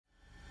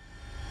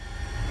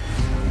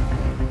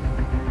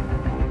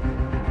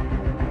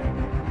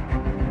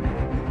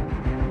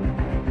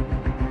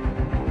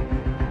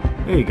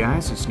Hey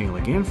guys, it's Neil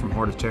again from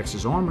Heart of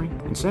Texas Armory,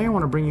 and today I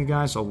want to bring you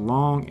guys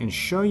along and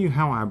show you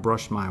how I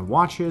brush my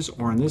watches,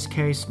 or in this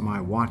case, my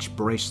watch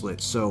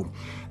bracelets. So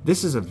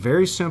this is a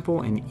very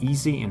simple and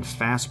easy and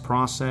fast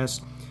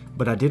process,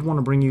 but I did want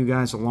to bring you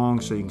guys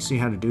along so you can see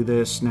how to do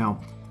this.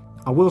 Now,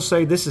 I will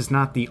say this is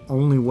not the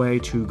only way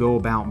to go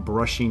about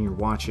brushing your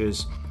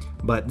watches,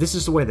 but this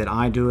is the way that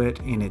I do it,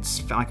 and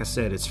it's, like I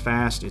said, it's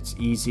fast, it's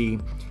easy,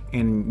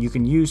 and you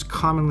can use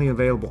commonly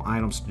available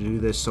items to do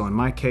this. So in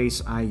my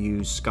case, I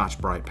use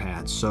Scotch-Brite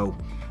pads. So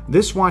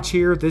this watch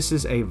here, this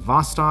is a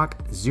Vostok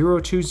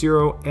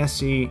 020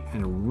 SE,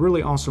 and a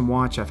really awesome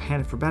watch. I've had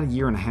it for about a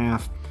year and a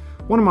half.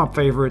 One of my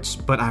favorites,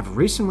 but I've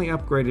recently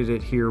upgraded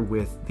it here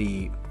with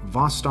the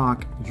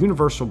Vostok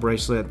Universal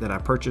Bracelet that I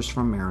purchased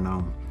from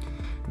Marinome.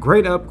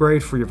 Great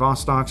upgrade for your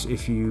Vostoks.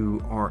 If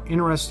you are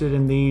interested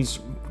in these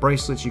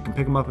bracelets, you can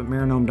pick them up at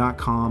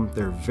marinome.com.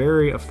 They're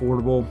very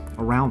affordable,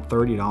 around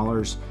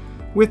 $30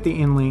 with the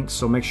in-links,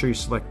 so make sure you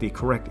select the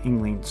correct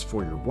in-links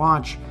for your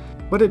watch.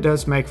 But it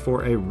does make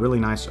for a really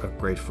nice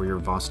upgrade for your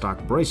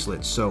Vostok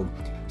bracelets. So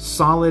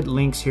solid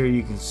links here,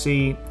 you can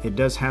see it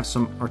does have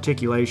some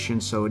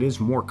articulation, so it is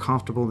more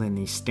comfortable than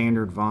the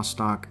standard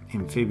Vostok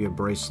Amphibia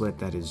bracelet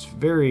that is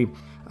very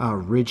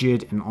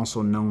rigid and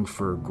also known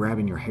for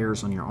grabbing your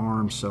hairs on your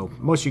arms. So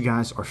most of you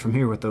guys are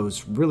familiar with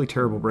those really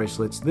terrible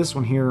bracelets. This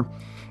one here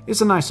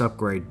is a nice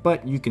upgrade,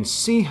 but you can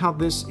see how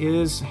this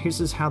is.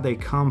 This is how they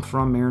come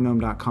from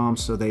marinome.com.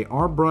 So they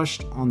are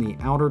brushed on the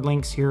outer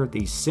links here.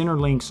 The center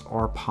links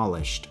are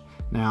polished.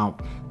 Now,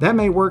 that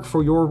may work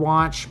for your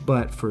watch,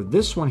 but for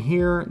this one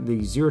here,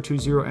 the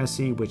 020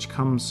 SE, which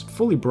comes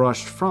fully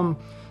brushed from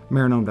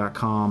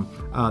marinome.com,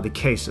 the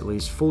case at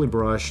least, fully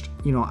brushed,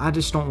 you know, I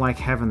just don't like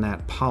having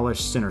that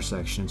polished center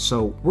section.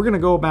 So we're going to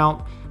go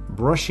about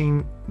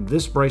brushing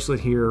this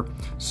bracelet here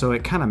so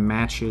it kind of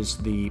matches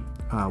the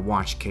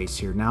watch case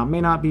here. Now, it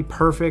may not be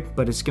perfect,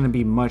 but it's going to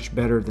be much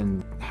better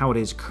than how it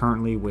is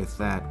currently with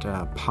that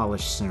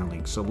polished center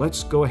link. So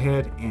let's go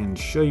ahead and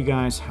show you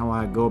guys how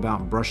I go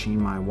about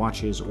brushing my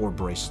watches or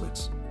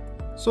bracelets.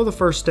 So the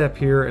first step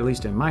here, at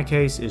least in my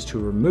case, is to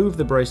remove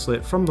the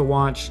bracelet from the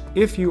watch.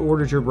 If you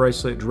ordered your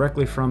bracelet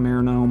directly from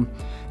Marinome,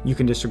 you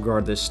can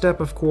disregard this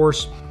step, of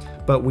course,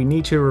 but we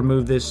need to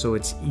remove this so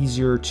it's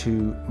easier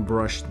to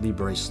brush the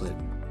bracelet.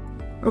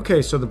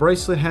 Okay, so the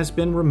bracelet has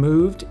been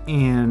removed,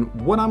 and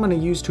what I'm going to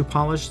use to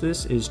polish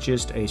this is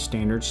just a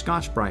standard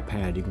Scotch-Brite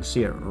pad. You can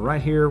see it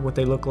right here, what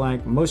they look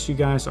like. Most of you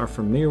guys are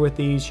familiar with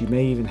these. You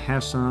may even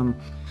have some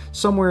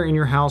somewhere in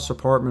your house,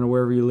 apartment, or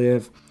wherever you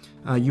live.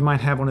 You might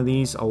have one of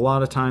these. A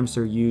lot of times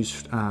they're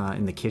used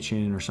in the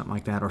kitchen or something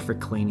like that, or for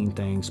cleaning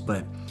things,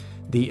 but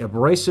the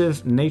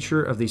abrasive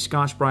nature of the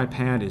Scotch-Brite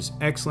pad is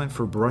excellent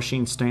for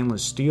brushing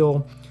stainless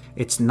steel.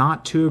 It's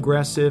not too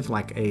aggressive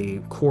like a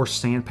coarse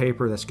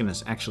sandpaper that's going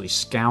to actually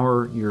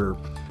scour your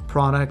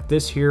product.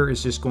 This here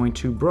is just going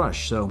to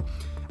brush, so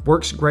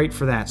works great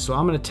for that. So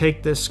I'm going to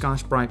take this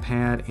Scotch-Brite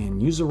pad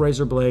and use a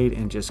razor blade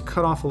and just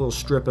cut off a little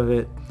strip of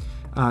it,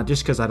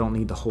 just because I don't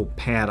need the whole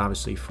pad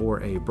obviously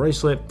for a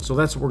bracelet. So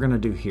that's what we're going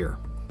to do here.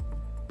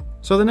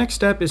 So the next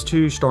step is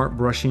to start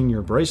brushing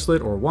your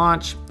bracelet or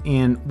watch,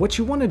 and what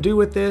you want to do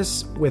with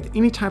this, with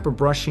any type of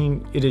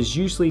brushing, it is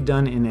usually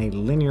done in a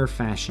linear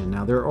fashion.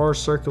 Now there are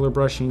circular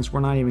brushings, we're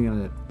not even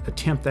going to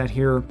attempt that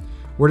here.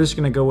 We're just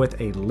going to go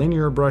with a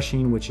linear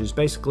brushing, which is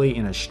basically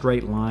in a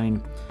straight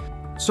line.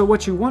 So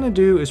what you want to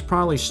do is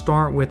probably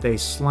start with a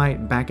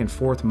slight back and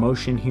forth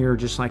motion here,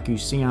 just like you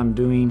see I'm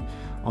doing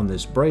on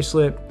this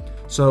bracelet.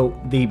 So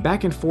the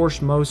back and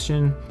forth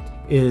motion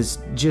is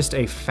just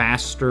a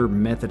faster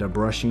method of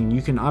brushing.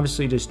 You can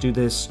obviously just do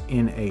this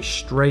in a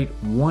straight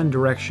one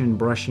direction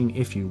brushing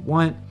if you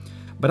want,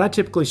 but I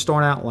typically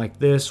start out like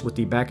this with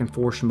the back and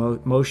forth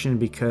motion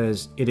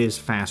because it is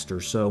faster.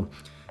 So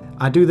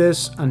I do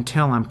this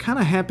until I'm kind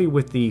of happy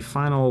with the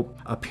final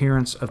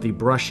appearance of the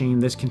brushing.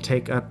 This can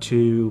take up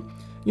to,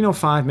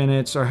 5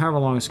 minutes or however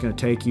long it's going to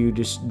take you.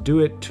 Just do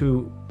it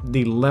to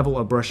the level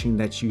of brushing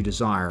that you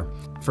desire.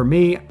 For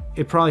me,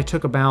 it probably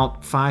took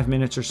about 5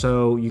 minutes or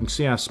so. You can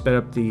see I've sped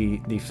up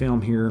the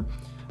film here,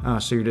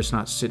 so you're just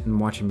not sitting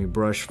watching me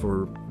brush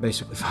for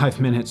basically 5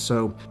 minutes.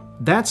 So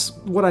that's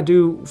what I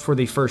do for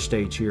the first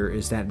stage here,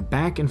 is that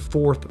back and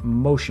forth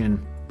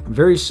motion.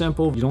 Very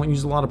simple, you don't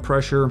use a lot of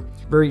pressure,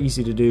 very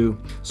easy to do.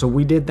 So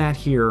we did that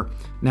here.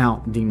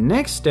 Now the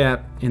next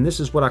step, and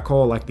this is what I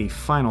call like the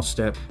final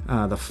step,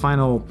 the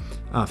final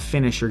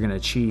finish you're going to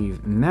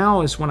achieve,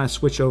 now is when I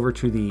switch over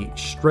to the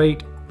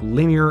straight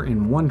linear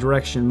in one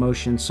direction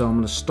motion. So I'm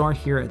going to start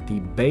here at the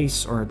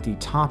base or at the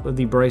top of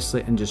the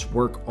bracelet and just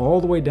work all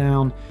the way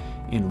down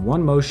in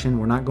one motion.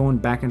 We're not going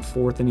back and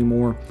forth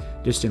anymore,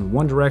 just in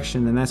one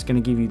direction, and that's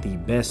going to give you the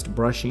best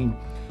brushing.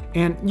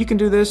 And you can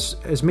do this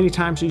as many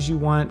times as you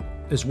want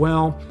as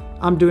well.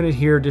 I'm doing it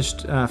here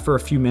just for a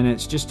few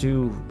minutes just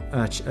to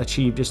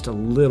achieve just a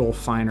little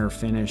finer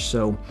finish.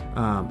 So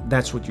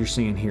that's what you're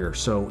seeing here.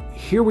 So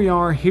here we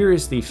are. Here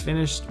is the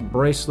finished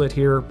bracelet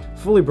here,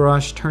 fully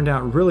brushed, turned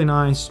out really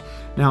nice.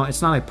 Now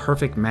it's not a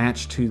perfect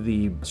match to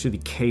the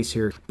case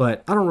here,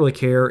 but I don't really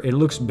care. It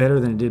looks better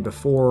than it did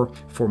before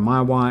for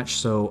my watch.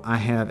 So I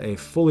have a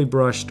fully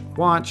brushed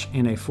watch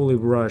and a fully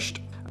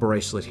brushed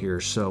bracelet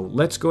here. So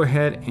let's go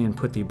ahead and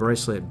put the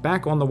bracelet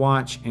back on the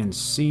watch and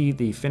see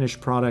the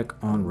finished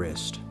product on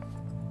wrist.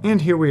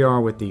 And here we are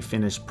with the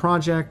finished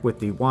project with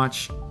the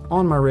watch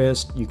on my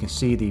wrist. You can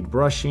see the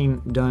brushing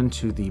done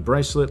to the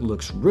bracelet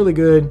looks really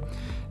good.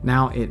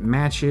 Now it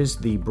matches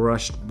the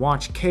brushed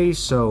watch case,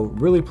 so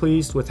really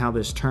pleased with how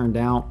this turned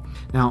out.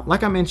 Now,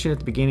 like I mentioned at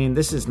the beginning,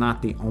 this is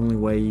not the only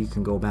way you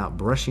can go about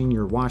brushing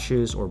your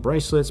watches or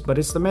bracelets, but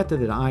it's the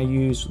method that I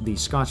use, the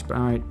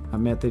Scotch-Brite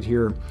method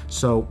here.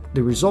 So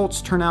the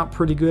results turn out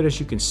pretty good, as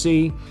you can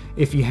see.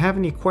 If you have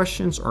any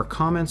questions or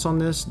comments on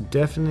this,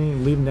 definitely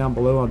leave them down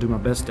below. I'll do my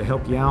best to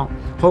help you out.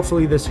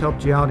 Hopefully this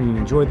helped you out and you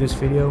enjoyed this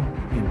video.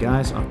 And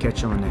guys, I'll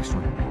catch you on the next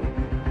one.